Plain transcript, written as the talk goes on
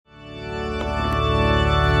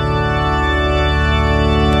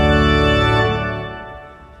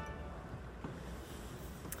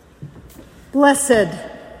Blessed,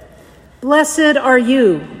 blessed are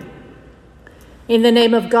you. In the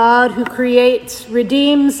name of God, who creates,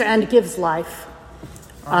 redeems, and gives life.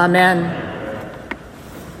 Amen.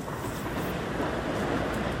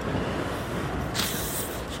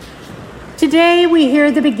 Today we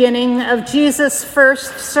hear the beginning of Jesus'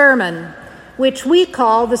 first sermon, which we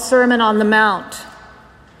call the Sermon on the Mount.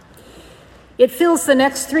 It fills the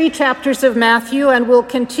next 3 chapters of Matthew and will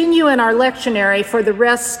continue in our lectionary for the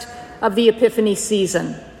rest of the Epiphany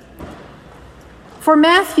season. For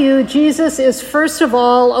Matthew, Jesus is first of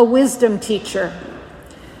all a wisdom teacher,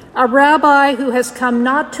 a rabbi who has come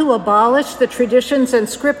not to abolish the traditions and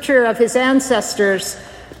scripture of his ancestors,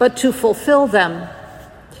 but to fulfill them.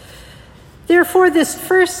 Therefore, this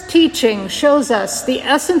first teaching shows us the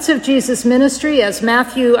essence of Jesus' ministry as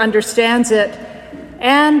Matthew understands it,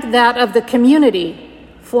 and that of the community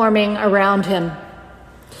forming around him.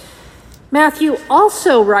 Matthew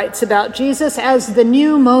also writes about Jesus as the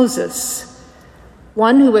new Moses,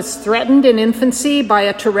 one who was threatened in infancy by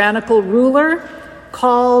a tyrannical ruler,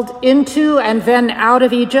 called into and then out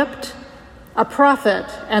of Egypt, a prophet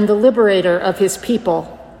and the liberator of his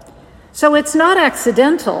people. So it's not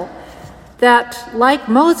accidental that, like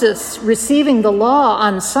Moses receiving the law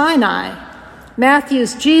on Sinai,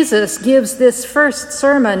 Matthew's Jesus gives this first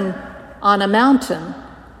sermon on a mountain,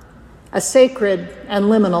 a sacred and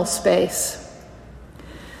liminal space.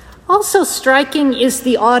 Also striking is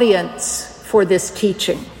the audience for this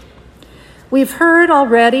teaching. We've heard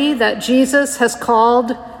already that Jesus has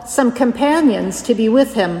called some companions to be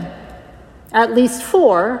with him, at least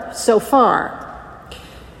 4 so far.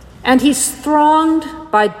 And he's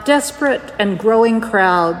thronged by desperate and growing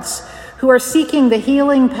crowds who are seeking the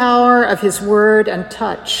healing power of his word and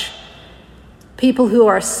touch. People who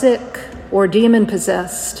are sick or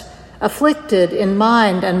demon-possessed, afflicted in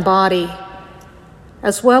mind and body,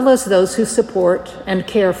 as well as those who support and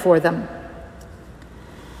care for them.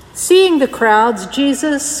 Seeing the crowds,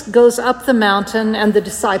 Jesus goes up the mountain and the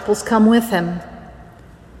disciples come with him.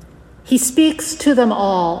 He speaks to them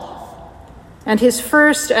all, and his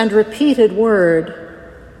first and repeated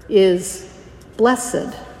word is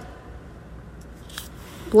blessed.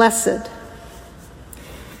 Blessed.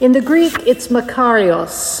 In the Greek, it's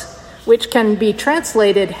makarios, which can be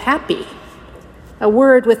translated happy, a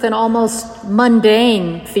word with an almost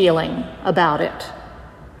mundane feeling about it.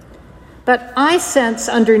 But I sense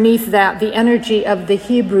underneath that the energy of the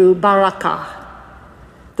Hebrew barakah,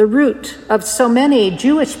 the root of so many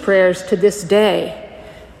Jewish prayers to this day,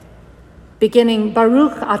 beginning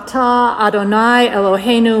Baruch atah Adonai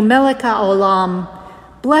Eloheinu melech haolam,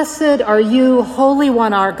 blessed are you, Holy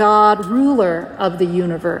One our God, ruler of the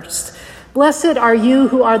universe. Blessed are you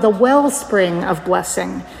who are the wellspring of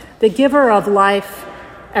blessing, the giver of life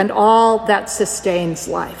and all that sustains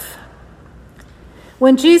life.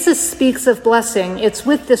 When Jesus speaks of blessing, it's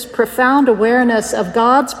with this profound awareness of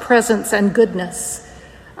God's presence and goodness,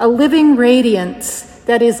 a living radiance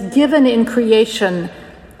that is given in creation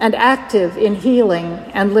and active in healing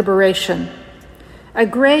and liberation, a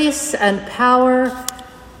grace and power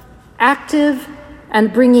active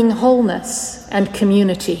and bringing wholeness and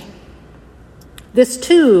community. This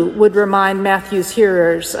too would remind Matthew's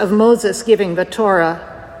hearers of Moses giving the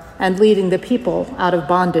Torah and leading the people out of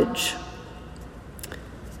bondage.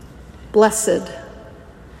 Blessed.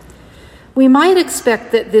 We might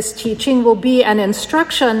expect that this teaching will be an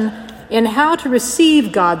instruction in how to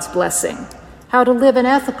receive God's blessing, how to live an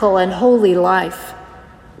ethical and holy life,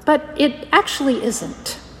 but it actually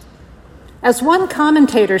isn't. As one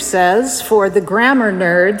commentator says, for the grammar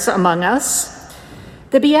nerds among us,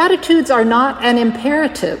 the Beatitudes are not an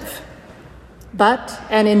imperative, but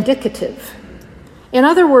an indicative. In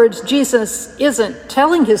other words, Jesus isn't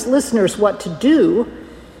telling his listeners what to do.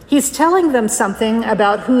 He's telling them something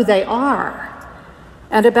about who they are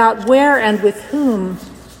and about where and with whom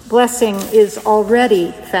blessing is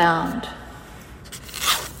already found.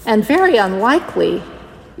 And very unlikely,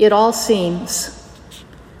 it all seems.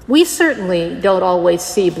 We certainly don't always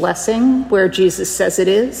see blessing where Jesus says it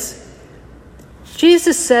is.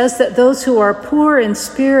 Jesus says that those who are poor in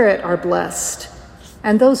spirit are blessed,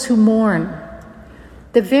 and those who mourn,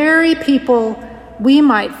 the very people we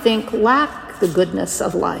might think lack the goodness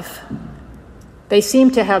of life. They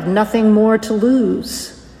seem to have nothing more to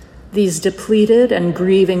lose, these depleted and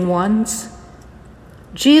grieving ones.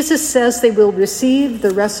 Jesus says they will receive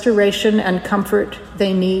the restoration and comfort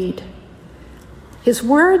they need. His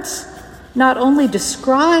words not only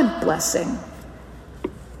describe blessing,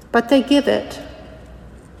 but they give it.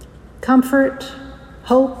 Comfort,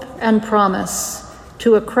 hope, and promise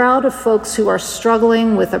to a crowd of folks who are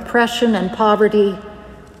struggling with oppression and poverty,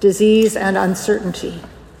 disease, and uncertainty.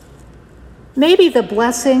 Maybe the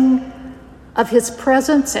blessing of his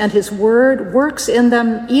presence and his word works in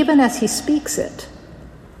them even as he speaks it.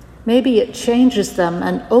 Maybe it changes them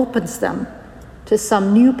and opens them to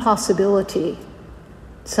some new possibility,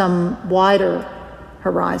 some wider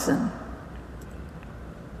horizon.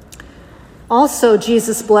 Also,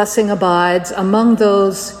 Jesus' blessing abides among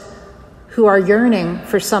those who are yearning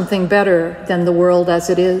for something better than the world as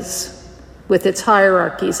it is, with its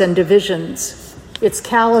hierarchies and divisions, its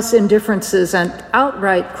callous indifferences and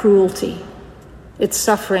outright cruelty, its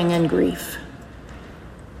suffering and grief.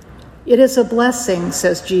 It is a blessing,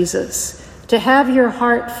 says Jesus, to have your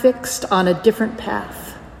heart fixed on a different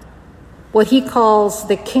path, what he calls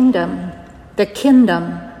the kingdom,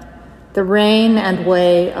 the reign and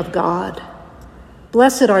way of God.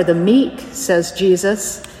 Blessed are the meek, says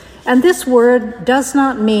Jesus, and this word does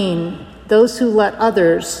not mean those who let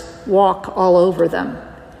others walk all over them.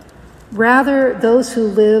 Rather, those who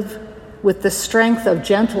live with the strength of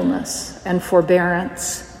gentleness and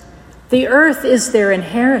forbearance. The earth is their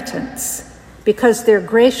inheritance because their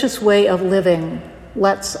gracious way of living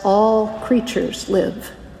lets all creatures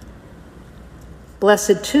live.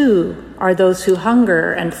 Blessed, too, are those who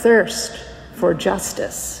hunger and thirst for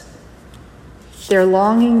justice. Their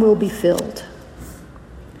longing will be filled.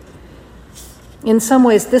 In some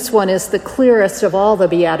ways, this one is the clearest of all the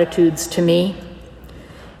Beatitudes to me.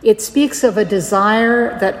 It speaks of a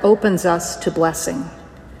desire that opens us to blessing,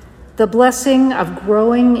 the blessing of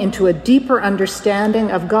growing into a deeper understanding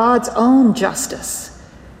of God's own justice,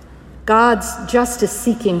 God's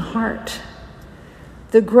justice-seeking heart,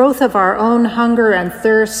 the growth of our own hunger and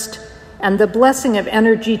thirst, and the blessing of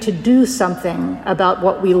energy to do something about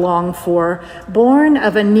what we long for, born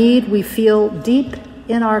of a need we feel deep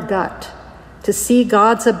in our gut to see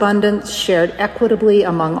God's abundance shared equitably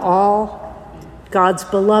among all, God's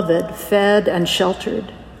beloved fed and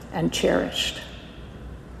sheltered and cherished.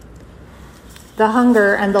 The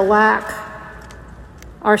hunger and the lack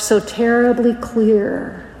are so terribly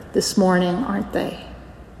clear this morning, aren't they?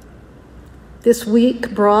 This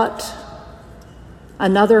week brought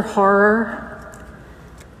another horror,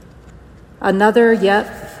 another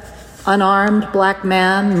yet unarmed Black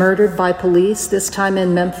man murdered by police, this time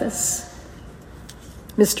in Memphis.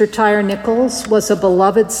 Mr. Tyre Nichols was a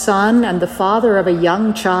beloved son and the father of a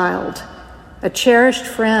young child, a cherished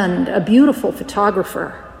friend, a beautiful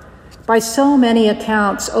photographer, by so many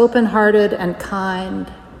accounts open-hearted and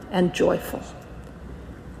kind and joyful.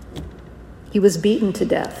 He was beaten to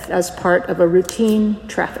death as part of a routine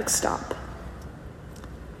traffic stop.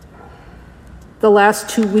 The last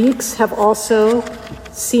 2 weeks have also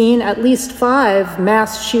seen at least 5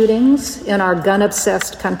 mass shootings in our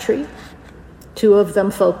gun-obsessed country, 2 of them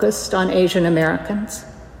focused on Asian Americans.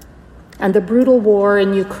 And the brutal war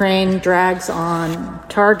in Ukraine drags on,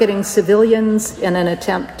 targeting civilians in an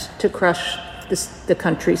attempt to crush the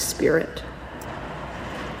country's spirit.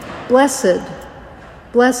 Blessed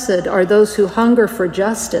are those who hunger for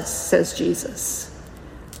justice, says Jesus.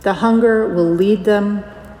 The hunger will lead them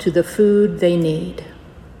to the food they need.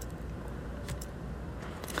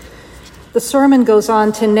 The sermon goes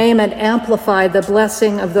on to name and amplify the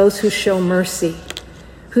blessing of those who show mercy,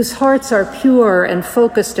 whose hearts are pure and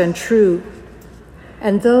focused and true,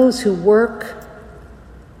 and those who work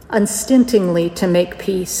unstintingly to make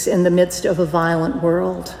peace in the midst of a violent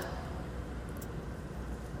world.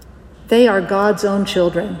 They are God's own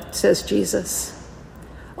children, says Jesus.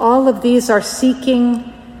 All of these are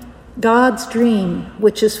seeking God's dream,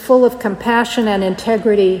 which is full of compassion and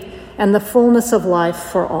integrity and the fullness of life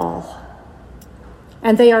for all.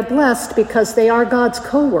 And they are blessed because they are God's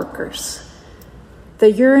co-workers.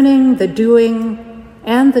 The yearning, the doing,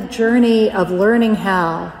 and the journey of learning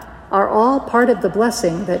how are all part of the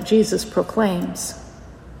blessing that Jesus proclaims.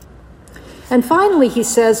 And finally, he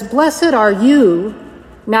says, blessed are you.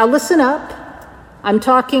 Now listen up. I'm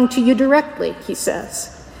talking to you directly, he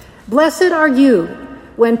says. Blessed are you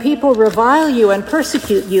when people revile you and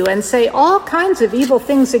persecute you and say all kinds of evil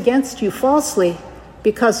things against you falsely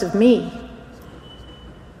because of me.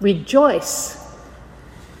 Rejoice.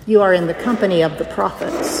 You are in the company of the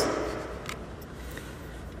prophets.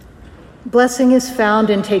 Blessing is found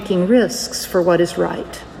in taking risks for what is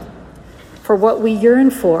right, for what we yearn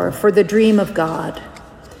for the dream of God.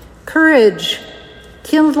 Courage,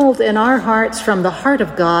 kindled in our hearts from the heart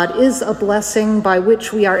of God, is a blessing by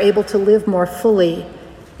which we are able to live more fully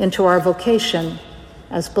into our vocation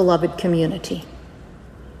as beloved community.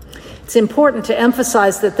 It's important to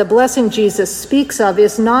emphasize that the blessing Jesus speaks of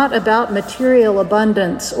is not about material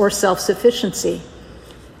abundance or self-sufficiency.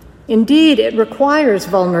 Indeed, it requires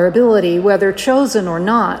vulnerability, whether chosen or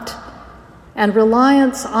not, and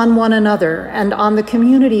reliance on one another and on the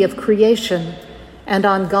community of creation and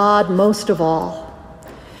on God most of all.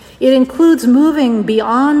 It includes moving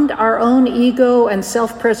beyond our own ego and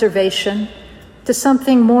self-preservation to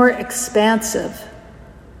something more expansive,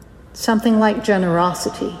 something like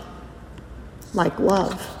generosity, like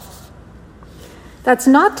love. That's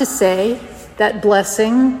not to say that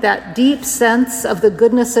blessing, that deep sense of the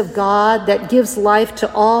goodness of God that gives life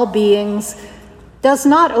to all beings, does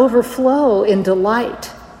not overflow in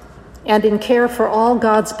delight and in care for all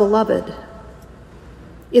God's beloved.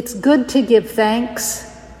 It's good to give thanks,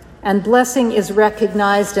 and blessing is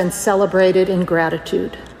recognized and celebrated in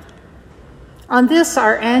gratitude. On this,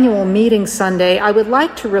 our annual meeting Sunday, I would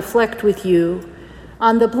like to reflect with you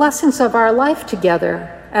on the blessings of our life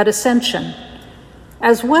together at Ascension,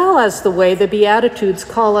 as well as the way the Beatitudes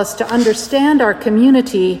call us to understand our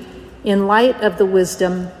community in light of the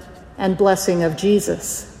wisdom and blessing of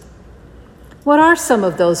Jesus. What are some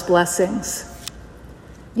of those blessings?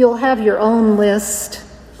 You'll have your own list.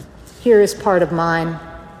 Here is part of mine.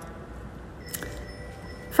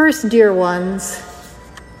 First, dear ones,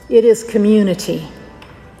 it is community.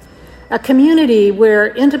 A community where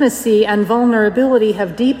intimacy and vulnerability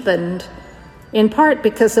have deepened, in part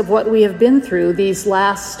because of what we have been through these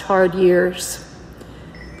last hard years.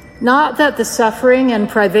 Not that the suffering and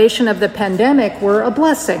privation of the pandemic were a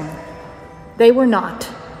blessing. They were not.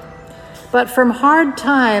 But from hard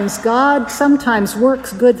times, God sometimes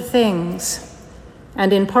works good things,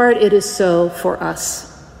 and in part it is so for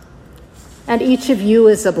us. And each of you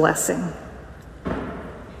is a blessing.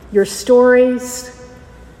 Your stories,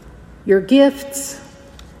 your gifts,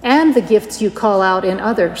 and the gifts you call out in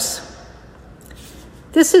others.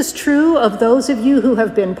 This is true of those of you who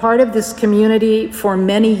have been part of this community for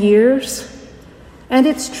many years, and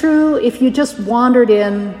it's true if you just wandered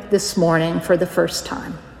in this morning for the first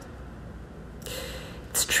time.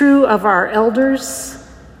 It's true of our elders,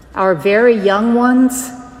 our very young ones,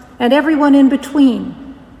 and everyone in between.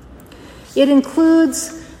 It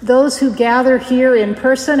includes those who gather here in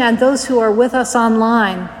person and those who are with us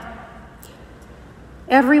online.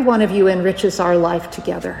 Every one of you enriches our life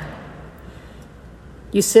together.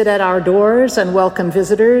 You sit at our doors and welcome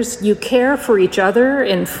visitors. You care for each other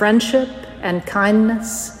in friendship and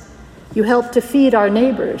kindness. You help to feed our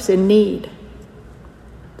neighbors in need.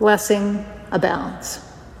 Blessing abounds.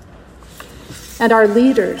 And our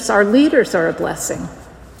leaders are a blessing.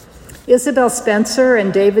 Isabel Spencer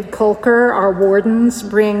and David Kolker, our wardens,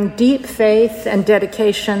 bring deep faith and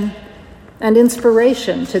dedication and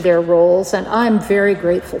inspiration to their roles, and I'm very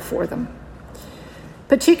grateful for them.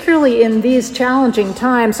 Particularly in these challenging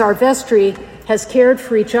times, our vestry has cared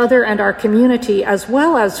for each other and our community, as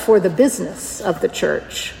well as for the business of the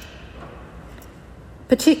church.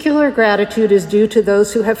 Particular gratitude is due to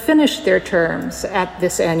those who have finished their terms at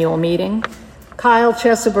this annual meeting: Kyle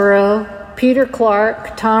Cheseborough, Peter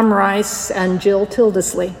Clark, Tom Rice, and Jill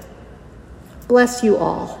Tildesley. Bless you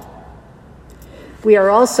all. We are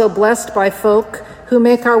also blessed by folk who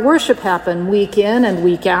make our worship happen week in and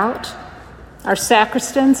week out: our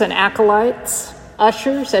sacristans and acolytes,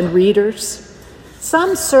 ushers and readers.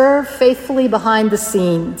 Some serve faithfully behind the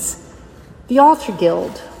scenes: the Altar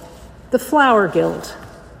Guild, the Flower Guild,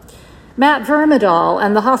 Matt Vermidal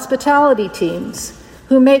and the hospitality teams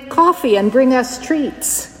who make coffee and bring us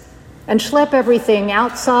treats and schlep everything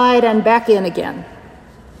outside and back in again.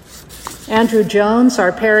 Andrew Jones,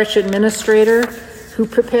 our parish administrator, who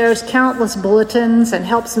prepares countless bulletins and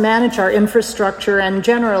helps manage our infrastructure and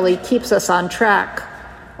generally keeps us on track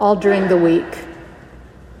all during the week.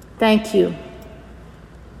 Thank you.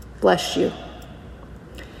 Bless you.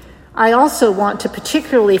 I also want to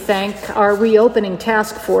particularly thank our reopening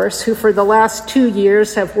task force, who for the last 2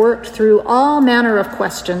 years have worked through all manner of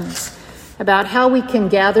questions about how we can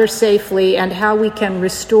gather safely and how we can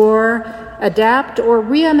restore, adapt, or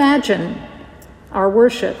reimagine our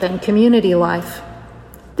worship and community life.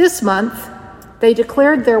 This month, they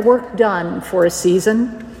declared their work done for a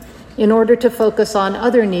season in order to focus on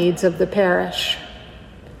other needs of the parish.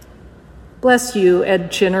 Bless you, Ed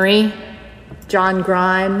Chinnery, John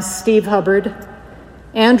Grimes, Steve Hubbard,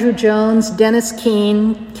 Andrew Jones, Dennis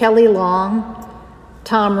Keene, Kelly Long,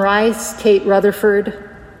 Tom Rice, Kate Rutherford,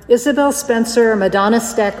 Isabel Spencer, Madonna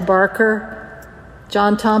Stack Barker,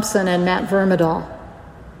 John Thompson, and Matt Vermidal.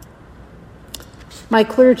 My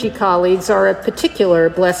clergy colleagues are a particular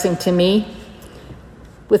blessing to me,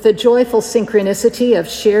 with a joyful synchronicity of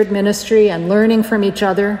shared ministry and learning from each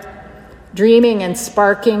other, dreaming and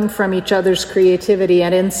sparking from each other's creativity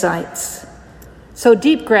and insights. So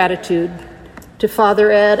deep gratitude to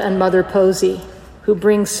Father Ed and Mother Posey, who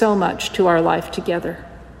bring so much to our life together.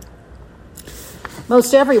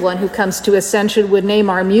 Most everyone who comes to Ascension would name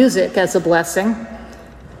our music as a blessing.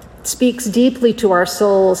 It speaks deeply to our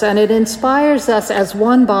souls, and it inspires us as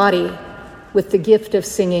one body with the gift of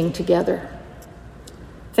singing together.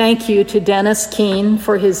 Thank you to Dennis Keene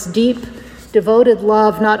for his deep, devoted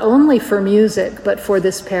love not only for music, but for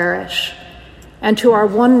this parish, and to our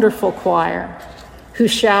wonderful choir, who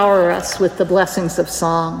shower us with the blessings of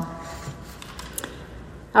song.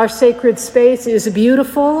 Our sacred space is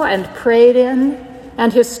beautiful and prayed in,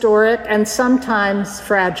 and historic, and sometimes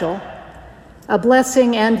fragile, a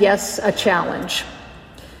blessing and, yes, a challenge.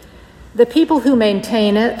 The people who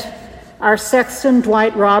maintain it, our sexton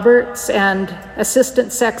Dwight Roberts and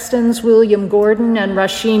assistant sextons William Gordon and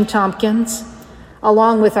Rasheen Tompkins,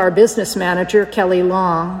 along with our business manager Kelly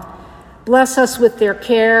Long, bless us with their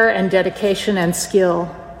care and dedication and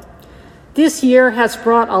skill. This year has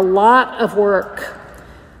brought a lot of work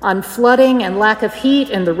on flooding and lack of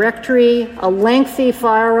heat in the rectory, a lengthy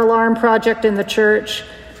fire alarm project in the church,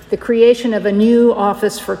 the creation of a new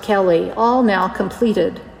office for Kelly, all now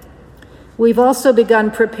completed. We've also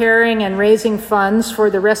begun preparing and raising funds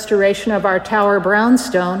for the restoration of our tower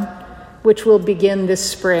brownstone, which will begin this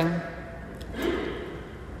spring.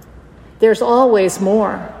 There's always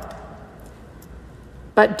more,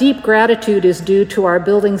 but deep gratitude is due to our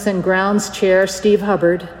Buildings and Grounds Chair, Steve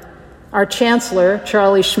Hubbard, our Chancellor,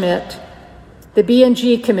 Charlie Schmidt, the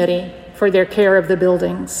B&G Committee for their care of the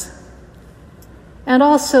buildings, and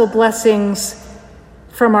also blessings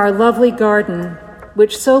from our lovely garden,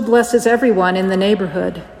 which so blesses everyone in the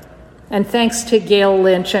neighborhood, and thanks to Gail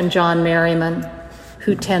Lynch and John Merriman,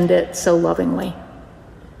 who tend it so lovingly.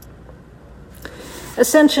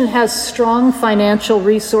 Ascension has strong financial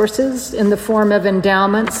resources in the form of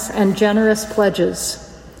endowments and generous pledges,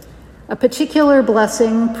 a particular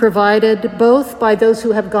blessing provided both by those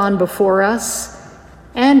who have gone before us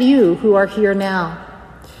and you who are here now.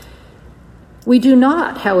 We do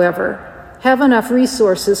not, however, have enough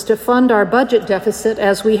resources to fund our budget deficit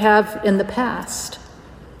as we have in the past.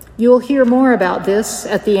 You'll hear more about this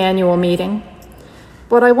at the annual meeting.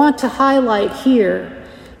 What I want to highlight here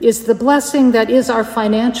is the blessing that is our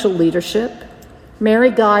financial leadership, Mary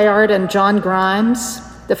Guyard and John Grimes,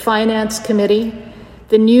 the Finance Committee,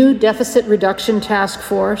 the new Deficit Reduction Task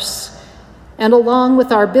Force, and along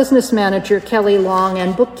with our business manager, Kelly Long,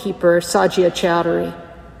 and bookkeeper, Sajia Chowdhury.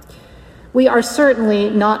 We are certainly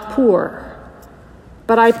not poor,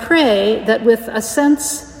 but I pray that with a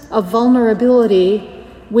sense of vulnerability,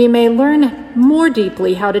 we may learn more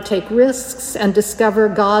deeply how to take risks and discover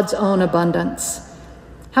God's own abundance,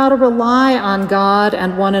 how to rely on God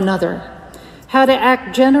and one another, how to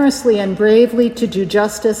act generously and bravely to do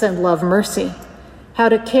justice and love mercy, how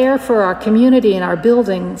to care for our community and our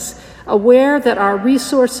buildings, aware that our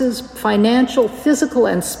resources, financial, physical,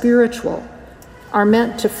 and spiritual, are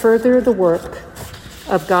meant to further the work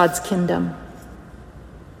of God's kingdom.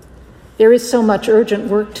 There is so much urgent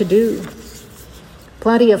work to do,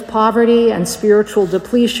 plenty of poverty and spiritual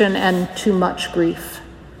depletion and too much grief.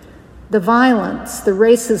 The violence, the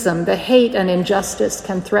racism, the hate and injustice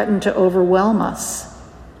can threaten to overwhelm us.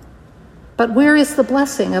 But where is the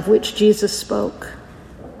blessing of which Jesus spoke?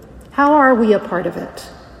 How are we a part of it?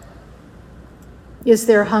 Is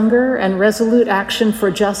there hunger and resolute action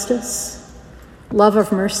for justice, love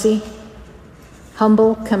of mercy,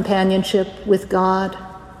 humble companionship with God?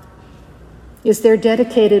 Is there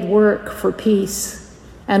dedicated work for peace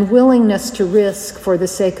and willingness to risk for the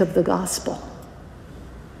sake of the gospel?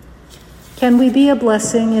 Can we be a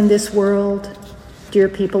blessing in this world, dear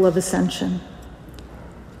people of Ascension?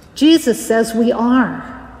 Jesus says we are,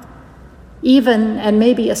 even and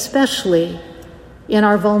maybe especially in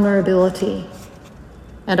our vulnerability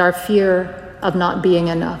and our fear of not being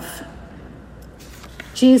enough.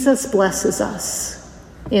 Jesus blesses us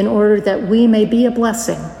in order that we may be a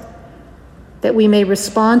blessing, that we may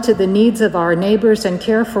respond to the needs of our neighbors and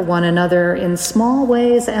care for one another in small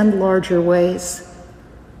ways and larger ways,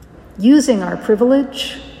 using our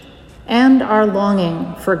privilege and our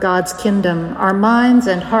longing for God's kingdom, our minds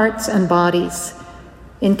and hearts and bodies,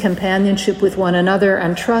 in companionship with one another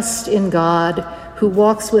and trust in God, who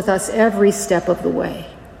walks with us every step of the way.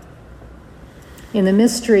 In the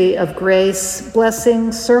mystery of grace,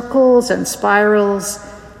 blessing circles and spirals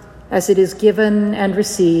as it is given and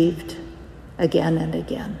received again and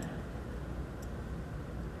again.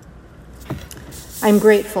 I'm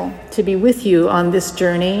grateful to be with you on this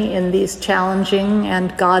journey in these challenging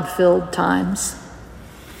and God-filled times.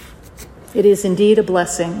 It is indeed a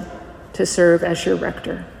blessing to serve as your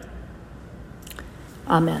rector.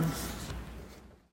 Amen.